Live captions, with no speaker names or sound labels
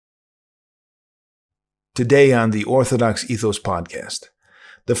today on the Orthodox Ethos podcast,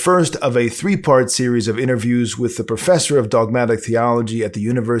 the first of a three-part series of interviews with the professor of dogmatic theology at the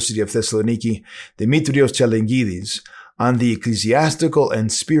University of Thessaloniki, Demetrios Tselengides, on the ecclesiastical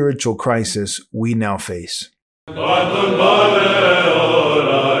and spiritual crisis we now face.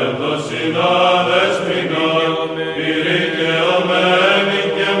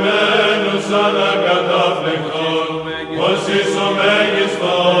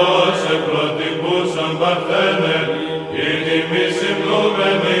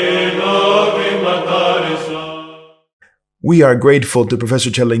 We are grateful to Professor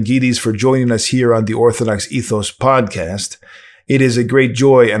Tselengides for joining us here on the Orthodox Ethos podcast. It is a great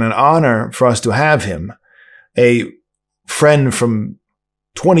joy and an honor for us to have him, a friend from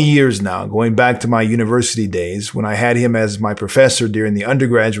 20 years now, going back to my university days when I had him as my professor during the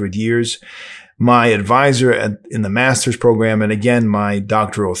undergraduate years, my advisor in the master's program, and again, my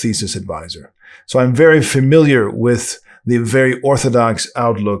doctoral thesis advisor. So I'm very familiar with the very orthodox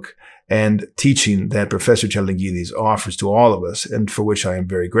outlook and teaching that Professor Tselengides offers to all of us, and for which I am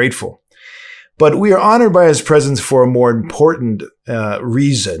very grateful. But we are honored by his presence for a more important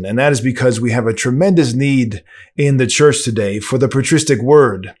reason, and that is because we have a tremendous need in the church today for the patristic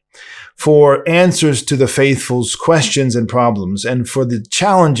word, for answers to the faithful's questions and problems, and for the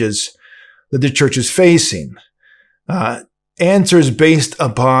challenges that the church is facing, answers based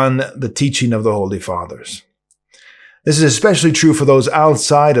upon the teaching of the Holy Fathers. This is especially true for those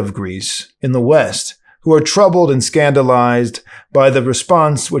outside of Greece, in the West, who are troubled and scandalized by the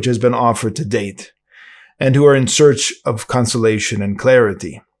response which has been offered to date, and who are in search of consolation and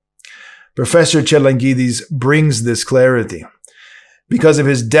clarity. Professor Tselengides brings this clarity because of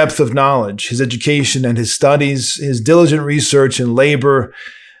his depth of knowledge, his education and his studies, his diligent research and labor,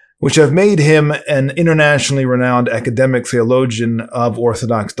 which have made him an internationally renowned academic theologian of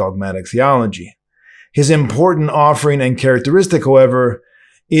Orthodox dogmatic theology. His important offering and characteristic, however,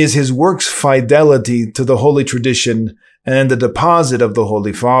 is his work's fidelity to the holy tradition and the deposit of the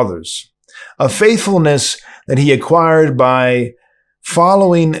Holy Fathers, a faithfulness that he acquired by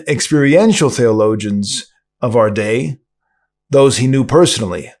following experiential theologians of our day, those he knew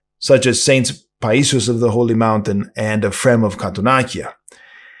personally, such as Saints Paisios of the Holy Mountain and Ephrem of Katonakia.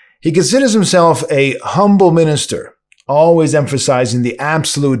 He considers himself a humble minister, always emphasizing the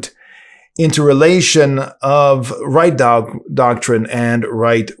absolute interrelation of right doctrine and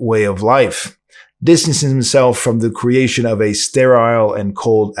right way of life, distancing himself from the creation of a sterile and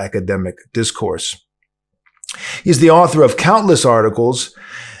cold academic discourse. He's the author of countless articles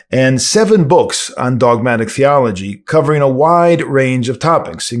and 7 books on dogmatic theology, covering a wide range of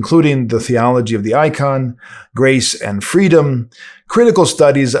topics, including the theology of the icon, grace and freedom, critical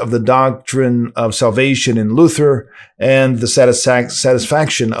studies of the doctrine of salvation in Luther, and the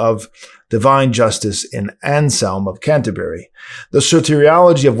satisfaction of divine justice in Anselm of Canterbury, the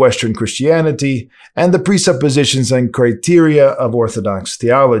soteriology of Western Christianity, and the presuppositions and criteria of Orthodox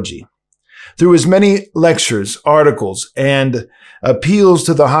theology. Through his many lectures, articles, and appeals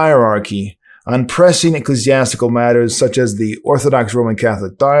to the hierarchy on pressing ecclesiastical matters such as the Orthodox Roman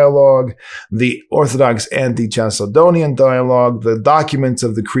Catholic Dialogue, the Orthodox Anti-Chalcedonian Dialogue, the documents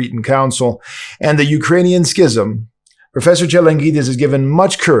of the Cretan Council, and the Ukrainian Schism, Professor Tselengides has given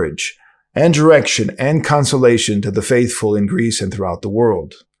much courage and direction and consolation to the faithful in Greece and throughout the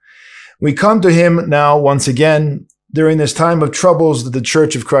world. We come to him now once again during this time of troubles that the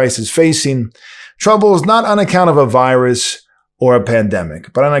Church of Christ is facing, troubles not on account of a virus or a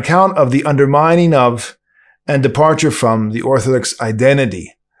pandemic, but on account of the undermining of and departure from the Orthodox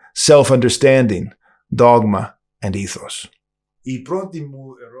identity, self-understanding, dogma, and ethos. The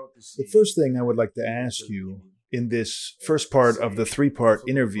first thing I would like to ask you in this first part of the 3-part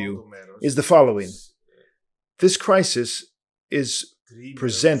interview is the following. This crisis is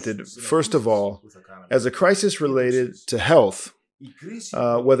presented, first of all, as a crisis related to health,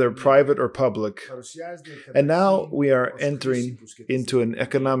 whether private or public. And now we are entering into an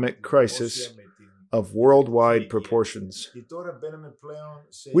economic crisis of worldwide proportions.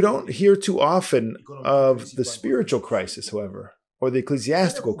 We don't hear too often of the spiritual crisis, however, or the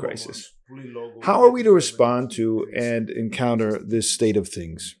ecclesiastical crisis. How are we to respond to and encounter this state of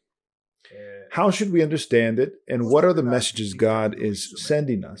things? How should we understand it, and what are the messages God is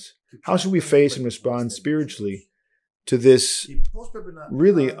sending us? How should we face and respond spiritually to this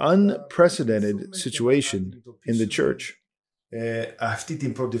really unprecedented situation in the church?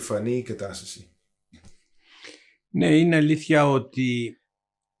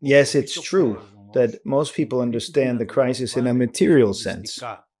 Yes, it's true that most people understand the crisis in a material sense.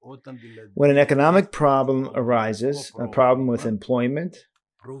 When an economic problem arises, a problem with employment,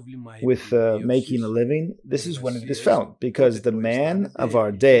 with making a living, this is when it is felt, because the man of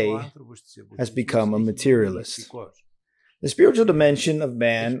our day has become a materialist. The spiritual dimension of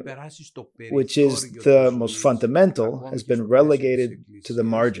man, which is the most fundamental, has been relegated to the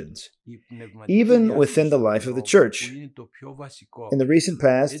margins, even within the life of the church. In the recent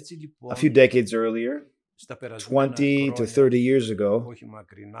past, a few decades earlier, 20 to 30 years ago,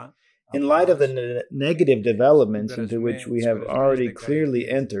 in light of the negative developments into which we have already clearly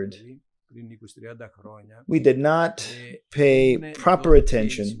entered, we did not pay proper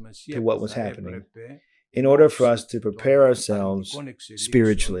attention to what was happening in order for us to prepare ourselves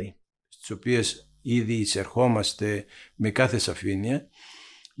spiritually.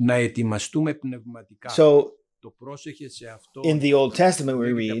 So, in the Old Testament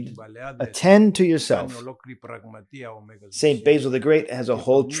we read, attend to yourself. St. Basil the Great has a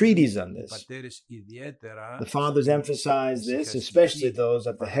whole treatise on this. The fathers emphasize this, especially those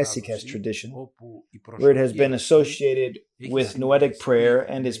of the Hesychast tradition, where it has been associated with noetic prayer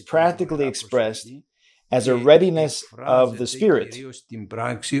and is practically expressed as a readiness of the Spirit.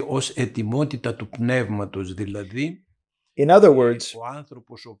 In other words,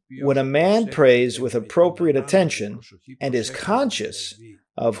 when a man prays with appropriate attention and is conscious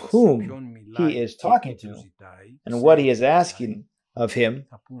of whom he is talking to and what he is asking of him,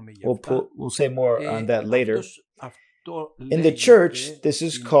 we'll say more on that later. In the church, this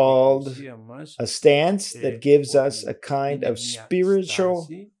is called a stance that gives us a kind of spiritual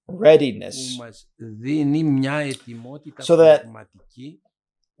readiness, so that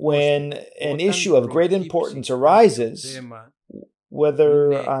when an issue of great importance arises,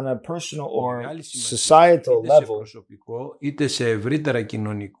 whether on a personal or societal level,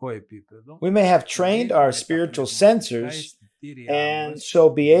 we may have trained our spiritual sensors and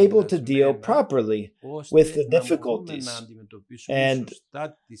so be able to deal properly with the difficulties. And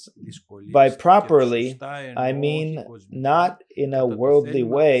by properly, I mean not in a worldly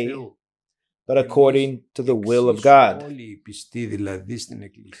way, but according to the will of God.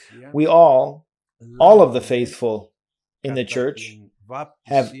 We all of the faithful in the church,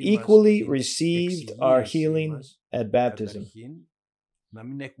 have equally received our healing at baptism.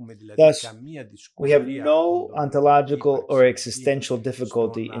 Thus, we have no ontological or existential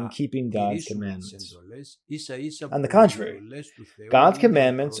difficulty in keeping God's commandments. On the contrary, God's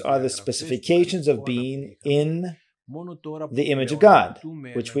commandments are the specifications of being in the image of God,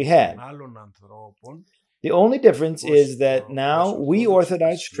 which we had. The only difference is that now we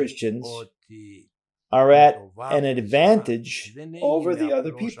Orthodox Christians are at an advantage over the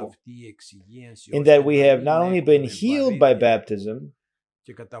other people, in that we have not only been healed by baptism,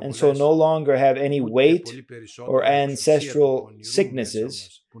 and so no longer have any weight or ancestral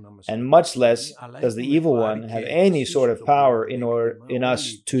sicknesses, and much less does the evil one have any sort of power in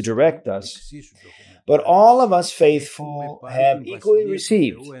us to direct us. But all of us faithful have equally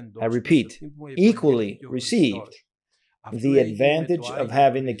received, I repeat, equally received the advantage of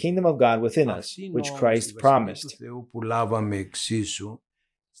having the kingdom of God within us, which Christ promised.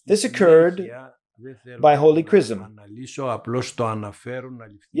 This occurred by Holy Chrism.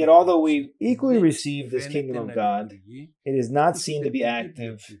 Yet although we equally receive this kingdom of God, it is not seen to be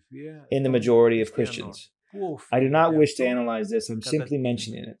active in the majority of Christians. I do not wish to analyze this, I'm simply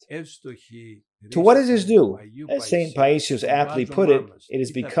mentioning it. To what is this due? As St. Paisius aptly put it, it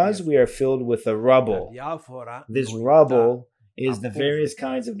is because we are filled with a rubble. This rubble is the various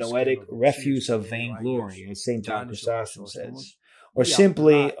kinds of noetic refuse of vainglory, as St. John Chrysostom says, or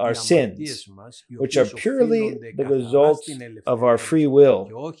simply our sins, which are purely the result of our free will,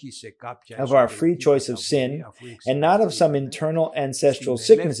 of our free choice of sin, and not of some internal ancestral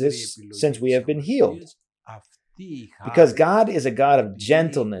sicknesses, since we have been healed. Because God is a God of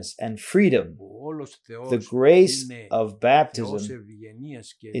gentleness and freedom, the grace of baptism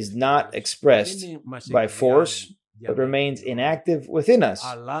is not expressed by force, but remains inactive within us,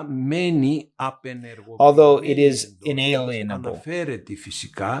 although it is inalienable. It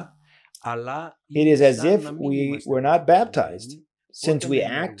is as if we were not baptized, since we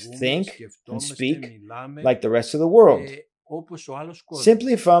act, think, and speak like the rest of the world.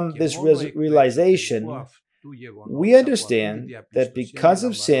 Simply from this realization, we understand that because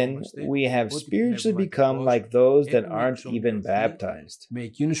of sin, we have spiritually become like those that aren't even baptized.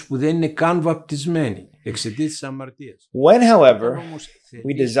 When, however,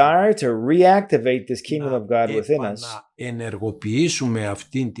 we desire to reactivate this kingdom of God within us,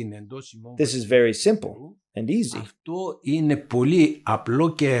 this is very simple and easy.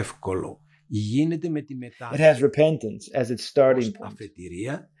 It has repentance as its starting point.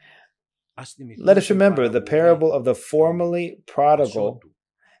 Let us remember the parable of the formerly prodigal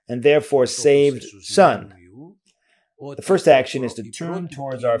and therefore saved Son. The first action is to turn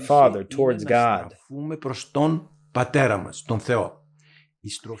towards our Father, towards God.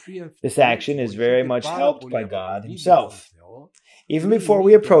 This action is very much helped by God Himself. Even before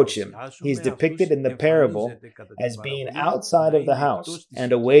we approach Him, He is depicted in the parable as being outside of the house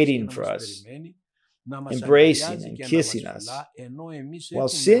and awaiting for us, embracing and kissing us, while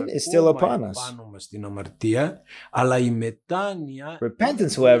sin is still upon us.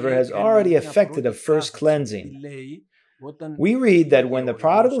 Repentance, however, has already effected a first cleansing. We read that when the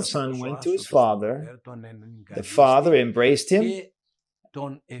prodigal son went to his father, the father embraced him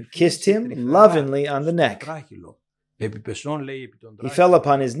and kissed him lovingly on the neck. He fell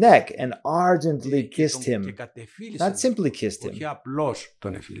upon his neck and ardently kissed him, not simply kissed him.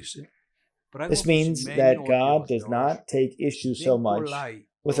 This means that God does not take issue so much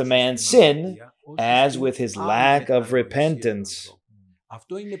with a man's sin as with his lack of repentance.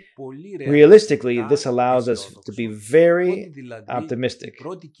 Realistically, this allows us to be very optimistic.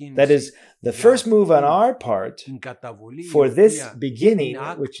 That is, the first move on our part for this beginning,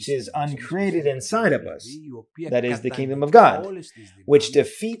 which is uncreated inside of us, that is the kingdom of God, which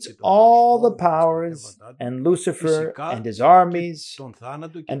defeats all the powers and Lucifer and his armies,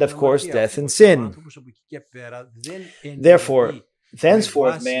 and of course death and sin. Therefore,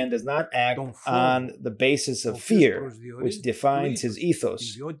 thenceforth, man does not act on the basis of fear, which defines his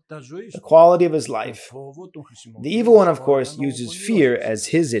ethos, the quality of his life. The evil one, of course, uses fear as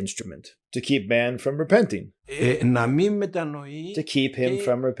his instrument to keep man from repenting. To keep him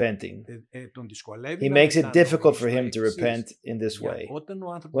from repenting. He makes it difficult for him to repent in this way.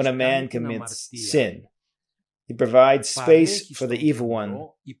 When a man commits sin, he provides space for the evil one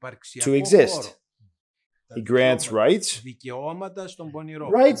to exist. He grants rights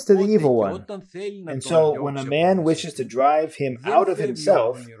to the evil one. And so when a man wishes to drive him out of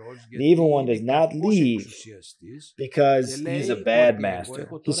himself, the evil one does not leave because he's a bad master.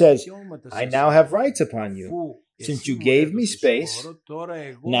 He says, I now have rights upon you. Since you gave me space,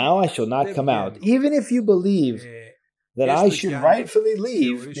 now I shall not come out, even if you believe that I should rightfully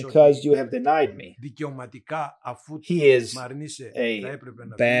leave because you have denied me. He is a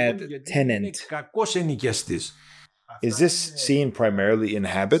bad tenant. Is this seen primarily in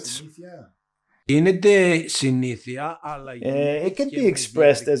habits? It can be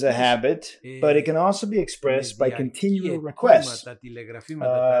expressed as a habit, but it can also be expressed by continual requests,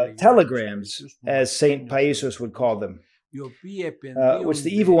 telegrams, as St. Paisios would call them. Which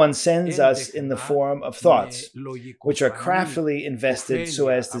the evil one sends us in the form of thoughts, which are craftily invested so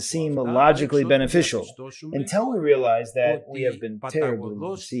as to seem logically beneficial, until we realize that we have been terribly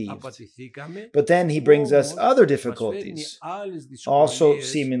deceived. But then he brings us other difficulties, also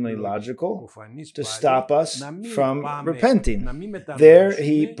seemingly logical, to stop us from repenting. There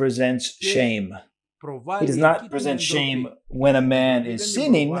he presents shame. He does not present shame when a man is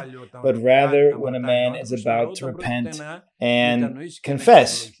sinning, but rather when a man is about to repent and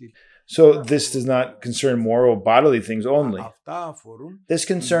confess. So this does not concern moral bodily things only. This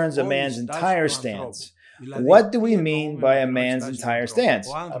concerns a man's entire stance. What do we mean by a man's entire stance?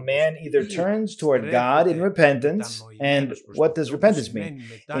 A man either turns toward God in repentance, and what does repentance mean?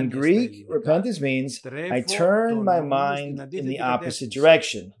 In Greek, repentance means I turn my mind in the opposite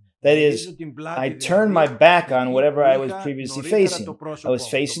direction. That is, I turned my back on whatever I was previously facing. I was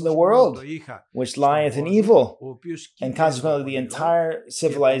facing the world, which lieth in evil, and consequently the entire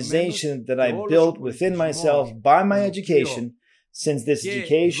civilization that I built within myself by my education, since this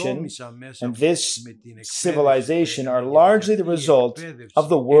education and this civilization are largely the result of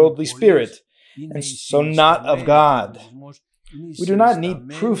the worldly spirit, and so not of God. We do not need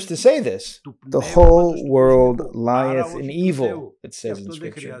proofs to say this. The whole world lieth in evil, it says in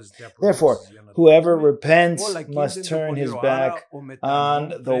Scripture. Therefore, whoever repents must turn his back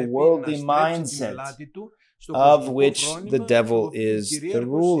on the worldly mindset, of which the devil is the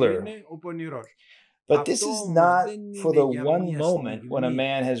ruler. But this is not for the one moment when a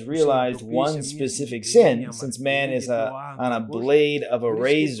man has realized one specific sin, since man is on a blade of a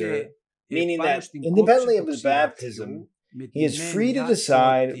razor, meaning that independently of his baptism, he is free to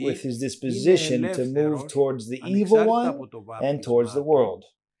decide with his disposition to move towards the evil one and towards the world.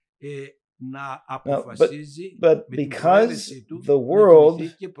 But because the world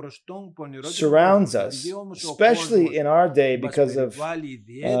surrounds us, especially in our day because of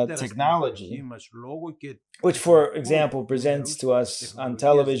technology, which, for example, presents to us on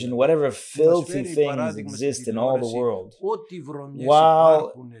television whatever filthy things exist in all the world,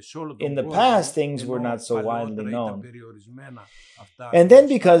 while in the past things were not so widely known. And then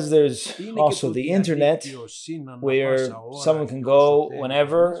because there's also the internet, where someone can go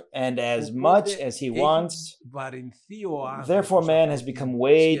whenever and as much as he wants, therefore man has become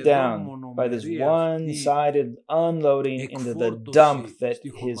weighed down by this one-sided unloading into the dump that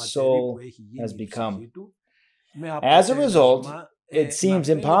his soul has become. As a result, it seems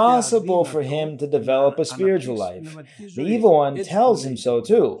impossible for him to develop a spiritual life. The evil one tells him so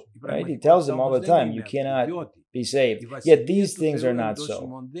too, right? He tells him all the time, you cannot be saved. Yet these things are not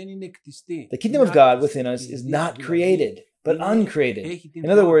so. The kingdom of God within us is not created, but uncreated. In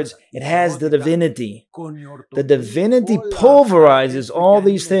other words, it has the divinity. The divinity pulverizes all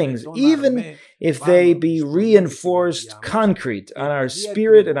these things, even if they be reinforced concrete on our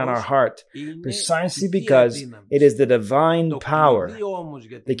spirit and on our heart, precisely because it is the divine power.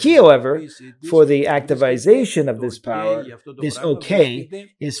 The key, however, for the activization of this power, this okay,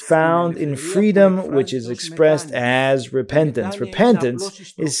 is found in freedom, which is expressed as repentance.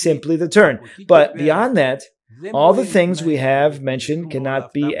 Repentance is simply the turn. But beyond that, all the things we have mentioned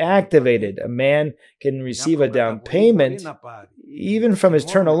cannot be activated. A man can receive a down payment even from his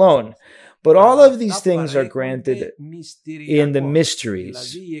turn alone. But all of these things are granted in the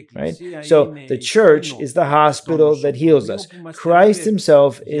mysteries, right? So the church is the hospital that heals us. Christ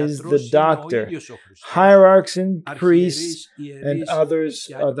himself is the doctor. Hierarchs and priests and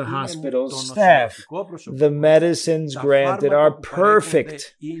others are the hospital's staff. The medicines granted are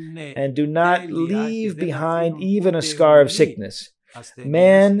perfect and do not leave behind even a scar of sickness.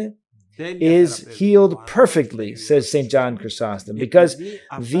 Man is healed perfectly, says St. John Chrysostom, because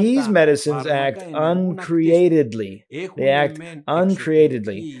these medicines act uncreatedly. They act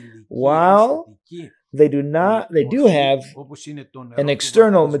uncreatedly, while they do have an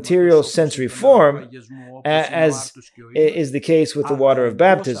external material sensory form, as is the case with the water of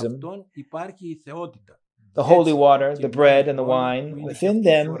baptism. The holy water, the bread, and the wine, within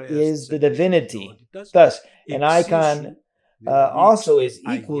them is the divinity. Thus, an icon also is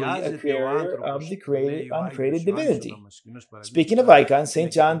equally a carrier of the uncreated divinity. Speaking of icons,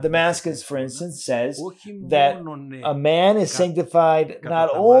 St. John Damascus, for instance, says that a man is sanctified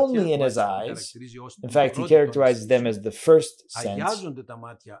not only in his eyes, in fact, he characterizes them as the first sense.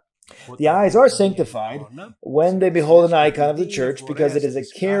 The eyes are sanctified when they behold an icon of the church because it is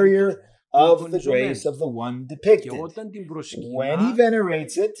a carrier of the grace of the one depicted. When he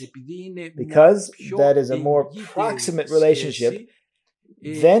venerates it, because that is a more proximate relationship,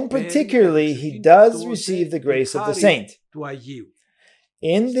 then particularly he does receive the grace of the saint.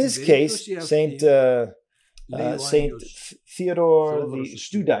 In this case, Saint Theodore the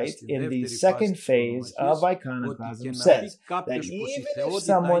Studite, in the second phase of iconoclasm, says that even if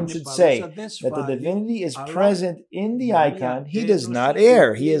someone should say that the divinity is present in the icon, he does not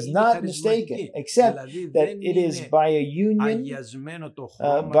err. He is not mistaken, except that it is by a union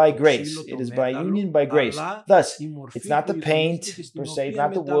by grace. It is by union by grace. Thus, it's not the paint per se,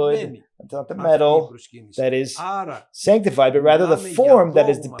 not the wood, it's not the metal that is sanctified, but rather the form that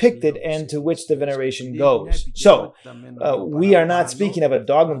is depicted and to which the veneration goes. So, we are not speaking of a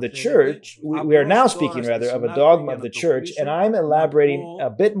dogma of the church. We are now speaking, rather, of a dogma of the church, and I'm elaborating a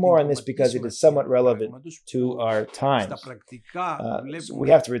bit more on this because it is somewhat relevant to our times. So we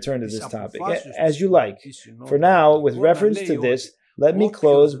have to return to this topic, as you like. For now, with reference to this, let me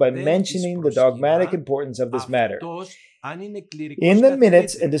close by mentioning the dogmatic importance of this matter. In the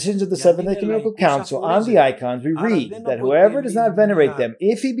minutes and decisions of the Seventh Ecumenical Council on the icons, we read that whoever does not venerate them,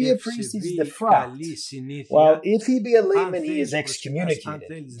 if he be a priest, he is defrauded, while if he be a layman, he is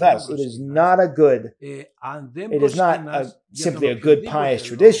excommunicated. Thus, it is not simply a good pious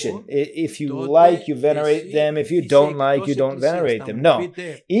tradition. If you like, you venerate them. If you don't like, you don't venerate them. No.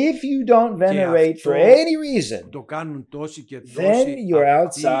 If you don't venerate for any reason, then you're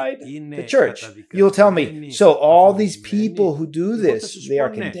outside the church. You'll tell me, so all these people who do this, they are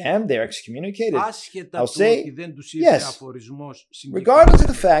condemned, they are excommunicated. I'll say, yes, regardless of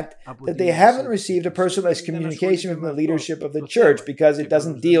the fact that they haven't received a personal excommunication from the leadership of the church, because it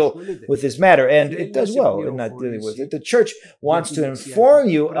doesn't deal with this matter, and it does well in not dealing with it. The church wants to inform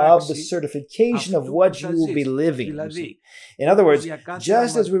you of the certification of what you will be living. You see. In other words,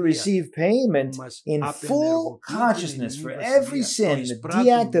 just as we receive payment in full consciousness for every sin that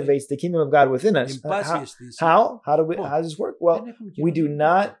deactivates the kingdom of God within us, how does this work? Well, we do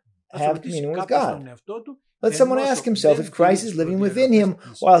not have communion with God. Let someone ask himself if Christ is living within him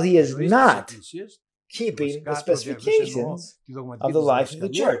while he is not keeping the specifications of the life of the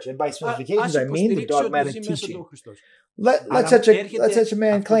church. And by specifications, I mean the dogmatic teaching. Let such a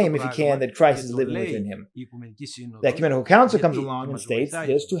man claim, if he can, that Christ is living within him. The Ecumenical Council comes along and states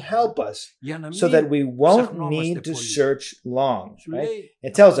this to help us so that we won't need to search long. Right?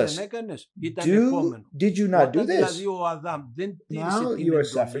 It tells us, did you not do this? Now you are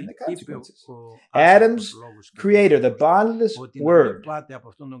suffering the consequences. Adam's creator, the bodiless Word,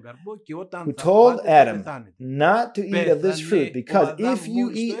 who told Adam not to eat of this fruit, because if you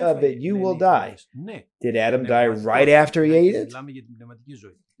eat of it, you will die. Did Adam die right after he ate it?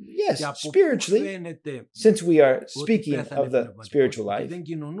 Yes, spiritually, since we are speaking of the spiritual life.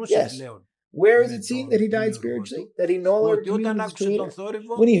 Yes. Where is it seen that he died spiritually? That he no longer communed with his Creator?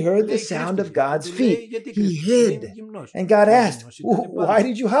 When he heard the sound of God's feet, he hid. And God asked, why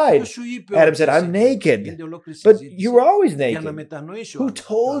did you hide? Adam said, I'm naked. But you were always naked. Who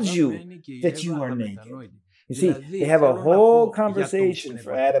told you that you are naked? You see, they have a whole conversation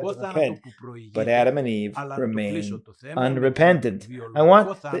for Adam to repent, but Adam and Eve remain unrepentant. I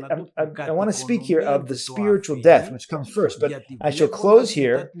want to speak here of the spiritual death, which comes first, but I shall close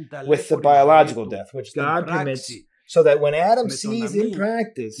here with the biological death, which God permits, so that when Adam sees in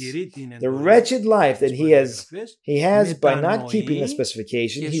practice the wretched life that he has by not keeping the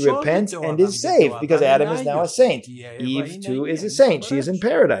specification, he repents and is saved, because Adam is now a saint. Eve, too, is a saint. She is in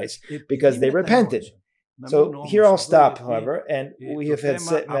paradise because they repented. So here I'll stop, however, and we have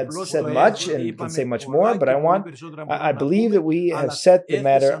said much and can say much more, but I believe that we have set the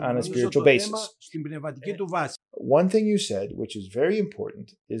matter on a spiritual basis. One thing you said, which is very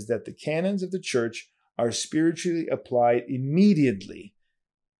important, is that the canons of the Church are spiritually applied immediately.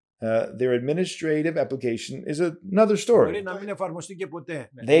 Their administrative application is another story.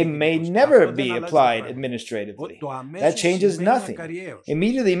 They may never be applied administratively. That changes nothing.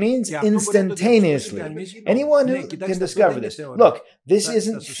 Immediately means instantaneously. Anyone who can discover this. Look, this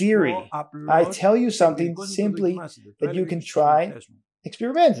isn't theory. I tell you something simply that you can try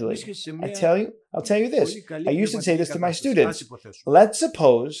experimentally. I'll tell you this. I used to say this to my students. Let's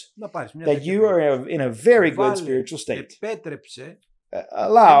suppose that you are in a very good spiritual state.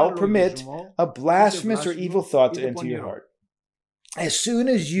 Permit a blasphemous or evil thought to enter your heart. As soon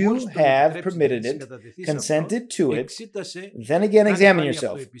as you have permitted it, consented to it, then again examine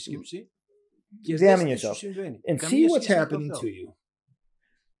yourself. Examine yourself and see what's happening to you.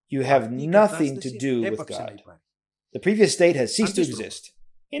 You have nothing to do with God. The previous state has ceased to exist.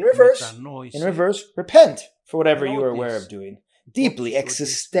 In reverse, repent for whatever you are aware of doing. Deeply,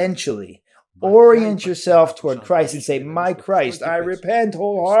 existentially. Orient yourself toward Christ and say, my Christ, I repent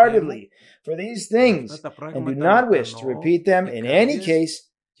wholeheartedly for these things and do not wish to repeat them. In any case,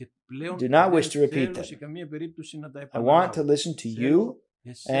 do not wish to repeat them. I want to listen to you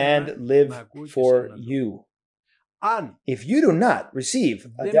and live for you. If you do not receive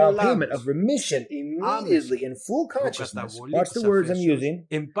a down payment of remission immediately in full consciousness, watch the words I'm using.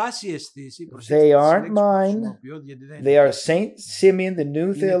 They aren't mine. They are Saint Simeon, the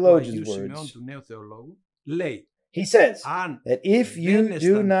new theologian's words. He says that if you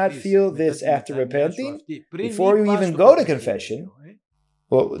do not feel this after repenting, before you even go to confession,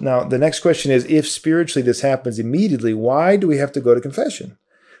 well, now the next question is, if spiritually this happens immediately, why do we have to go to confession?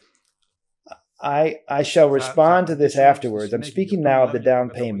 I shall respond to this afterwards. I'm speaking now of the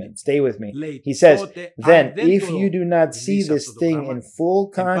down payment. Stay with me. He says, then if you do not see this thing in full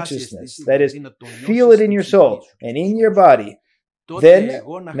consciousness, that is, feel it in your soul and in your body, then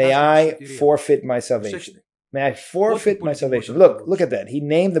may I forfeit my salvation. May I forfeit my salvation. Look at that. He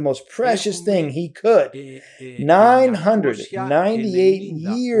named the most precious thing he could. 998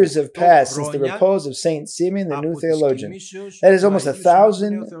 years have passed since the repose of Saint Simeon, the new theologian. That is almost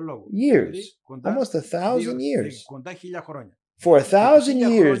 1,000 years. Almost 1,000 years. For 1,000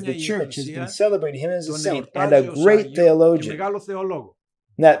 years, the Church has been celebrating him as a saint and a great theologian.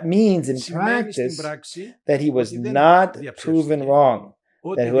 That means in practice that he was not proven wrong.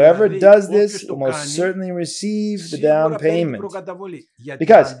 That whoever does this will most certainly receive the down payment.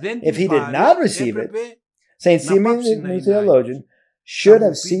 Because if he did not receive it, St. Simeon, the new theologian, should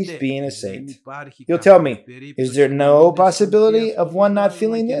have ceased being a saint. You'll tell me, is there no possibility of one not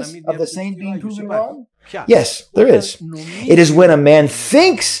feeling this, of the saint being proven wrong? Yes, there is. It is when a man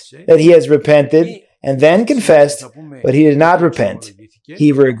thinks that he has repented and then confessed, but he did not repent.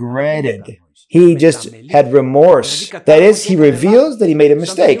 He regretted. He just had remorse. That is, he reveals that he made a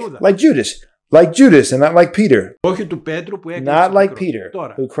mistake, like Judas. like Judas and not like Peter. Not like Peter,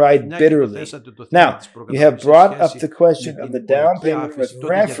 who cried bitterly. Now, you have brought up the question of the down payment with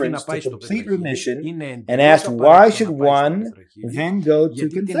reference to complete remission and asked why should one then go to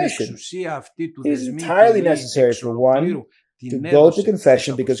confession? It is entirely necessary for one to go to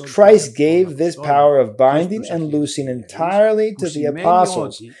confession because Christ gave this power of binding and loosing entirely to the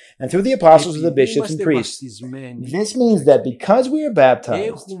apostles, and through the apostles to the bishops and priests. This means that because we are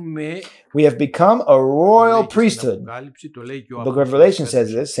baptized, we have become a royal priesthood. The book of Revelation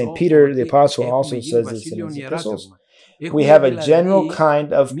says this. St. Peter, the apostle, also says this in his epistles. We have a general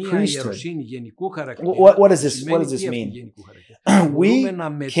kind of priesthood. What does this mean? We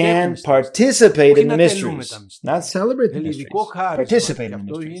can participate in the mysteries, not celebrate the mysteries, participate in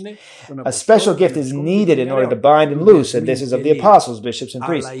the mysteries. A special gift is needed in order to bind and loose, and this is of the apostles, bishops, and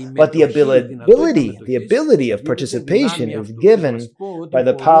priests. But the ability of participation is given by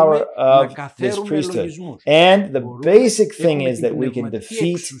the power of this priesthood. And the basic thing is that we can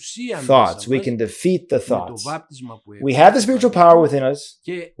defeat thoughts. We can defeat the thoughts. We have the spiritual power within us,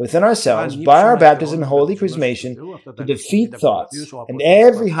 within ourselves, by our baptism and holy chrismation, to defeat thoughts and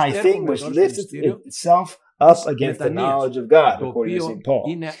every high thing which lifts itself up against the knowledge of God, according to St.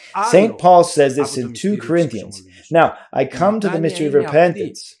 Paul. St. Paul says this in 2 Corinthians. Now, I come to the mystery of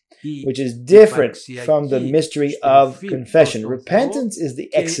repentance, which is different from the mystery of confession. Repentance is the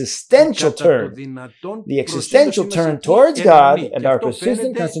existential turn towards God and our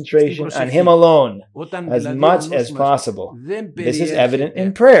persistent concentration on Him alone, as much as possible. This is evident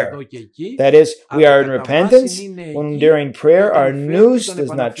in prayer. That is, we are in repentance when during prayer our nous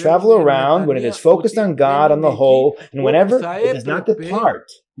does not travel around, when it is focused on God on the whole, and whenever it does not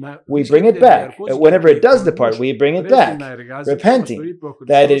depart, we bring it back. Whenever it does depart, we bring it back, repenting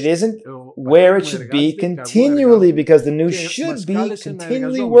that it isn't where it should be continually, because the nous should be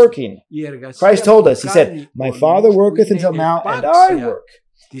continually working. Christ told us, He said, "My Father worketh until now, and I work."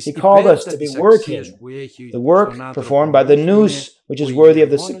 He called us to be working. The work performed by the nous, which is worthy of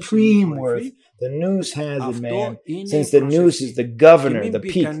the supreme worth the nous has in man, since the nous is the governor, the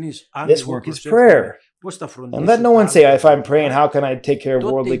peak. This work is prayer. And let no one say, if I'm praying, how can I take care of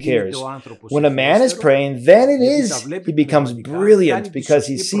worldly cares? When a man is praying, then he becomes brilliant because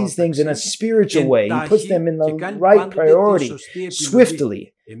he sees things in a spiritual way. He puts them in the right priority,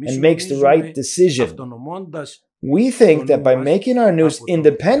 swiftly, and makes the right decision. We think that by making our nous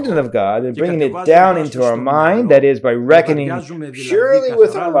independent of God and bringing it down into our mind, that is, by reckoning purely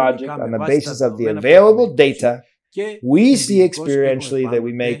with our logic on the basis of the available data, we see experientially that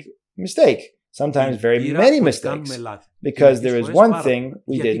we make a mistake. Sometimes very many mistakes, because there is one thing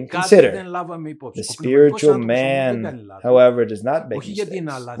we didn't consider. The spiritual man, however, does not make mistakes.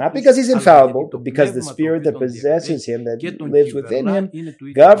 Not because he's infallible, but because the spirit that possesses him, that lives within him,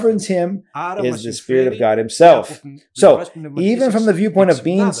 governs him, is the Spirit of God Himself. So, even from the viewpoint of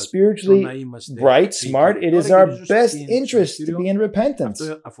being spiritually bright, smart, it is our best interest to be in repentance.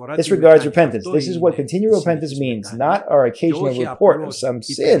 This regards repentance. This is what continual repentance means, not our occasional report of some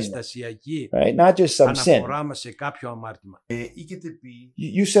sin. Right? Not just some sin.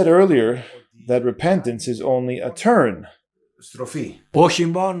 You said earlier that repentance is only a turn.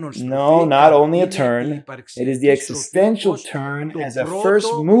 No, not only a turn. It is the existential turn as a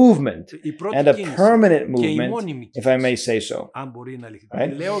first movement and a permanent movement, if I may say so.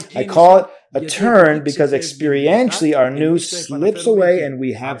 Right? I call it a turn because experientially our nous slips away and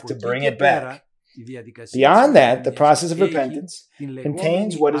we have to bring it back. Beyond that, the process of repentance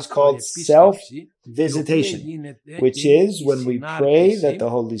contains what is called self-visitation, which is when we pray that the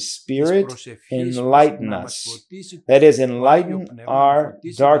Holy Spirit enlighten us. That is, enlighten our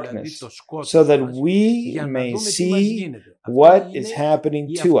darkness, so that we may see what is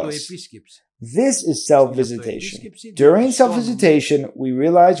happening to us. This is self-visitation. During self-visitation, we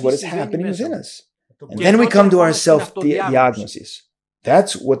realize what is happening within us. And then we come to our self-diagnosis.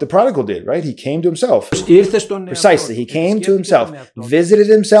 That's what the prodigal did, right? He came to himself. Precisely. He came to himself, visited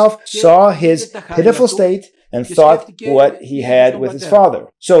himself, saw his pitiful state, and thought what he had with his father.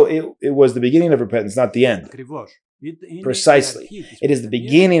 So it was the beginning of repentance, not the end. Precisely. It is the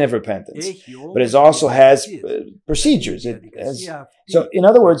beginning of repentance, but it also has procedures. So, in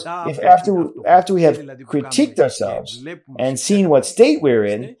other words, if after we have critiqued ourselves and seen what state we're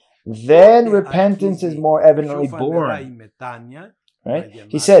in, then repentance is more evidently born. Right?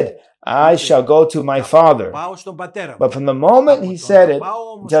 He said, I shall go to my father. But from the moment he said it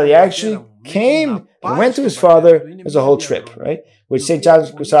until he actually came and went to his father, there's a whole trip, right? Which St. John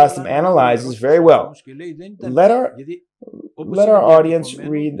Chrysostom analyzes very well. Let our audience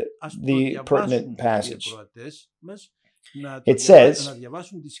read the pertinent passage. It says,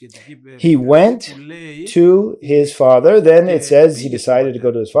 he went to his father. Then it says he decided to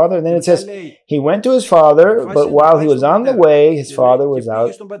go to his father. And then it says he went to his father, but while he was on the way, his father was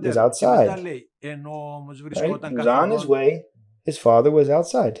outside. Right? He was on his way. His father was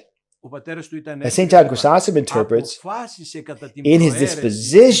outside. As St. John Chrysostom interprets, in his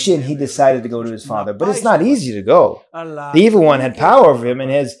disposition, he decided to go to his father. But it's not easy to go. The evil one had power over him,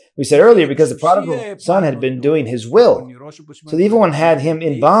 and as we said earlier, because the prodigal son had been doing his will. So the evil one had him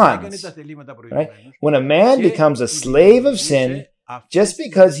in bonds. Right? When a man becomes a slave of sin, just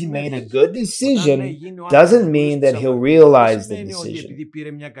because he made a good decision doesn't mean that he'll realize the decision.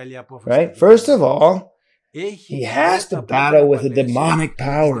 Right? First of all, he has to battle with the demonic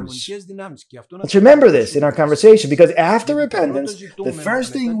powers. Let's remember this in our conversation, because after repentance, the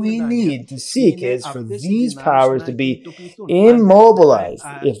first thing we need to seek is for these powers to be immobilized.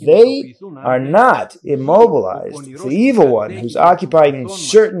 If they are not immobilized, if the evil one who's occupying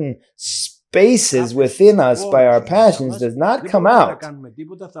certain spaces within us by our passions does not come out,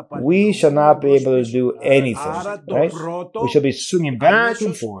 we shall not be able to do anything, right? We shall be swinging back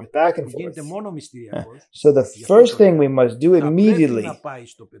and forth, back and forth. So the first thing we must do immediately,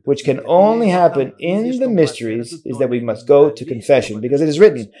 which can only happen in the mysteries, is that we must go to confession, because it is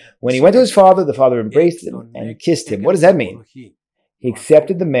written, when he went to his father, the father embraced him and kissed him. What does that mean? He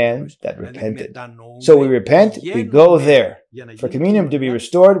accepted the man that repented. So we repent, we go there. For communion to be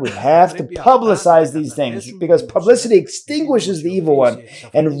restored, we have to publicize these things, because publicity extinguishes the evil one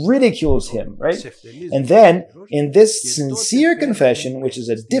and ridicules him, right? And then, in this sincere confession, which is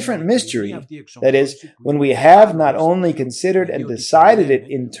a different mystery, that is, when we have not only considered and decided it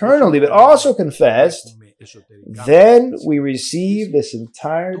internally, but also confessed, then we receive this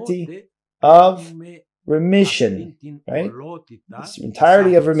entirety of remission, right? This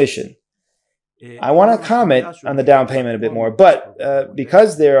entirety of remission. I want to comment on the down payment a bit more, but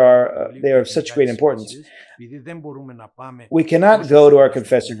because they are of such great importance, we cannot go to our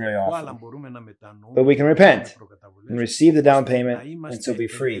confessor very often, but we can repent and receive the down payment and so be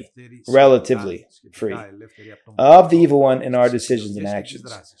free, relatively free, of the evil one in our decisions and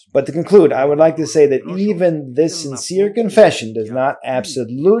actions. But to conclude, I would like to say that even this sincere confession does not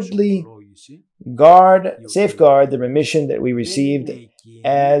absolutely safeguard the remission that we received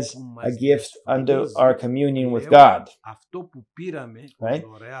as a gift under our communion with God. Right?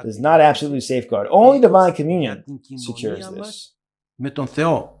 Does not absolutely safeguard. Only divine communion secures this.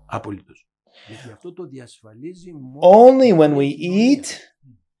 Only when we eat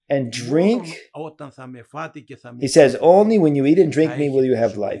and drink, he says, only when you eat and drink me will you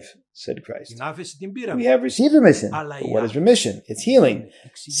have life, said Christ. We have received remission. But what is remission? It's healing.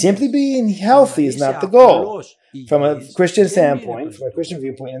 Simply being healthy is not the goal. From a Christian standpoint, from a Christian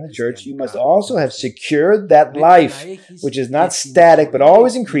viewpoint in the church, you must also have secured that life, which is not static, but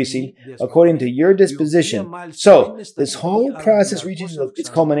always increasing according to your disposition. So, this whole process reaches its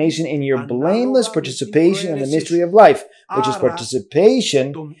culmination in your blameless participation in the mystery of life, which is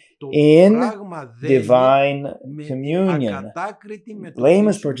participation in divine communion.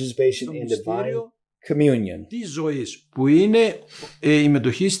 Blameless participation in divine communion.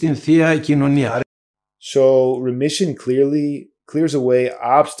 So remission clearly clears away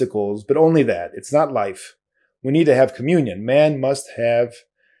obstacles, but only that. It's not life. We need to have communion. Man must have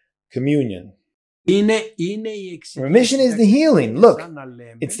communion. Remission is the healing. Look,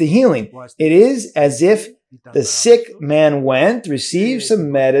 it's the healing. It is as if the sick man went, received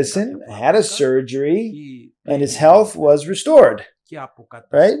some medicine, had a surgery, and his health was restored.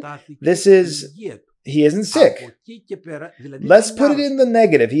 Right? This is, he isn't sick. Let's put it in the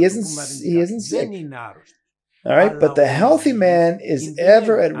negative. He isn't sick. All right? But the healthy man is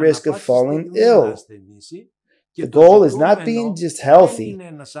ever at risk of falling ill. The goal is not being just healthy.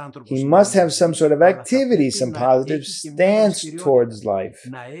 He must have some sort of activity, some positive stance towards life,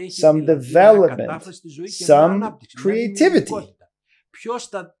 some development, some creativity.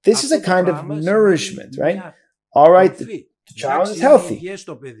 This is a kind of nourishment, right? All right, the child is healthy,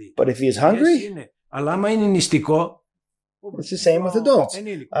 but if he is hungry, it's the same with adults.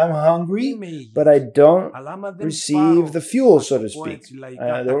 I'm hungry, but I don't receive the fuel, so to speak.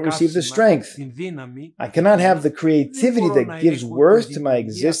 I don't receive the strength. I cannot have the creativity that gives worth to my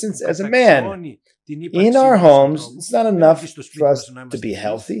existence as a man. In our homes, it's not enough for us to be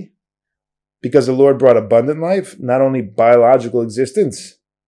healthy, because the Lord brought abundant life, not only biological existence.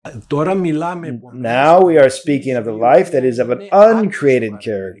 Now we are speaking of the life that is of an uncreated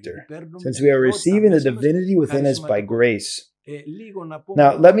character, since we are receiving the divinity within us by grace.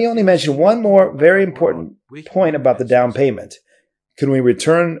 Now, let me only mention one more very important point about the down payment. can we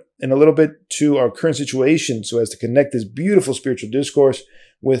return in a little bit to our current situation so as to connect this beautiful spiritual discourse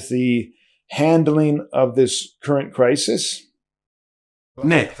with the handling of this current crisis?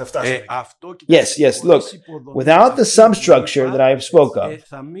 Yes, look, without the substructure that I have spoke of,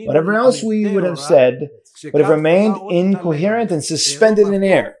 whatever else we would have said would have remained incoherent and suspended in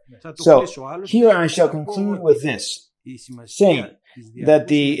air. So, here I shall conclude with this, saying that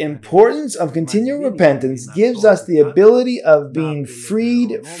the importance of continual repentance gives us the ability of being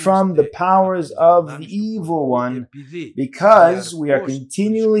freed from the powers of the evil one because we are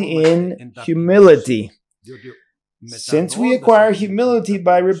continually in humility. Since we acquire humility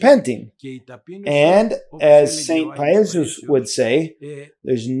by repenting, and as St. Pius would say,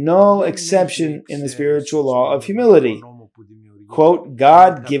 there's no exception in the spiritual law of humility. Quote,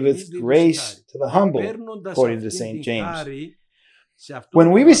 God giveth grace to the humble, according to St. James. When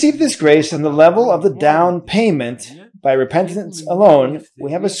we receive this grace on the level of the down payment, by repentance alone,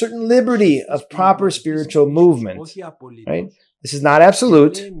 we have a certain liberty of proper spiritual movement. Right? This is not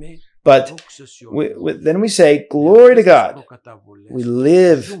absolute, but then we say, glory to God. We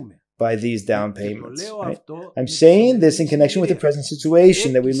live by these down payments. Right? I'm saying this in connection with the present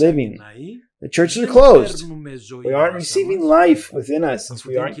situation that we live in. The churches are closed. We aren't receiving life within us since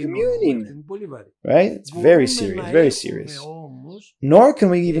we aren't communing. Right? It's very serious, very serious. Nor can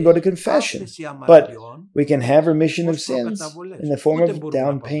we even go to confession. But we can have remission of sins in the form of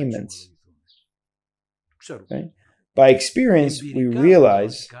down payments. Right? By experience, we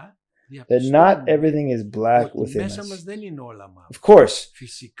realize that not everything is black within us. Of course,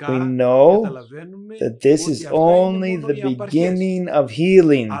 we know that this is only the beginning of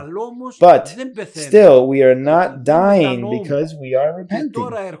healing, but still we are not dying because we are repenting.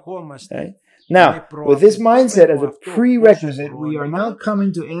 Right? Now, with this mindset as a prerequisite, we are now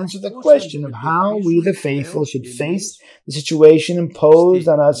coming to answer the question of how we, the faithful, should face the situation imposed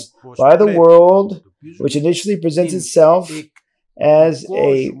on us by the world, which initially presents itself as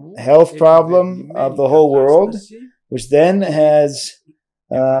a health problem of the whole world, which then has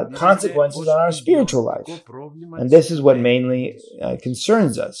consequences on our spiritual life. And this is what mainly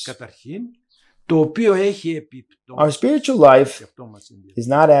concerns us. Our spiritual life is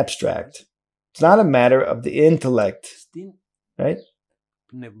not abstract. It's not a matter of the intellect, right?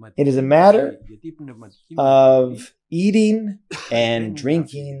 It is a matter of eating and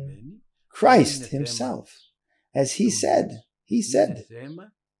drinking Christ himself. As he said,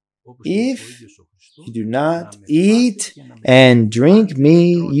 if you do not eat and drink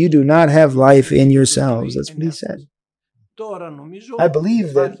me, you do not have life in yourselves. That's what he said. I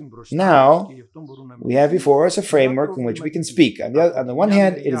believe that now we have before us a framework in which we can speak. On the one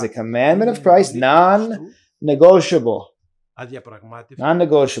hand, it is a commandment of Christ, non-negotiable,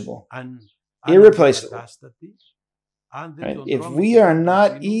 irreplaceable. Right? If we are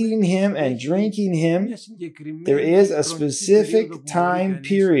not eating him and drinking him, there is a specific time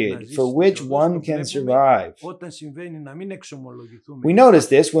period for which one can survive. We notice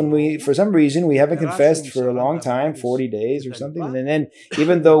this when for some reason, we haven't confessed for a long time, 40 days or something, and then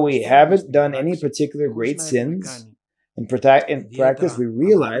even though we haven't done any particular great sins, in practice, we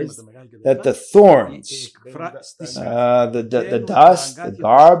realize that the thorns, the dust, the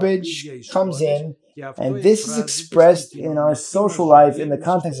garbage comes in, and this is expressed in our social life in the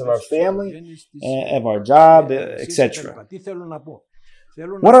context of our family, of our job, etc.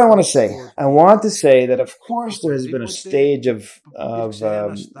 What do I want to say? I want to say that, of course, there has been a stage of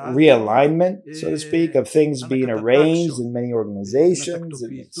realignment, so to speak, of things being arranged in many organizations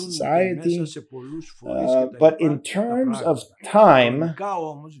and in society. But in terms of time,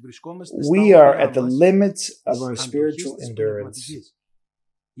 we are at the limits of our spiritual endurance.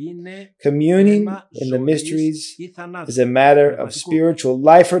 Communing in the mysteries is a matter of spiritual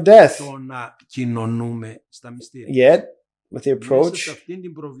life or death. Yet, with the approach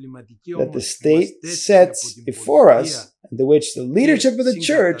that the state sets before us, and to which the leadership of the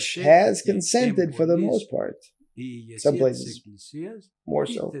church has consented for the most part, some places more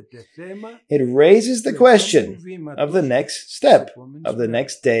so, it raises the question of the next step, of the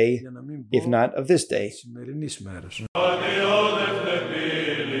next day, if not of this day.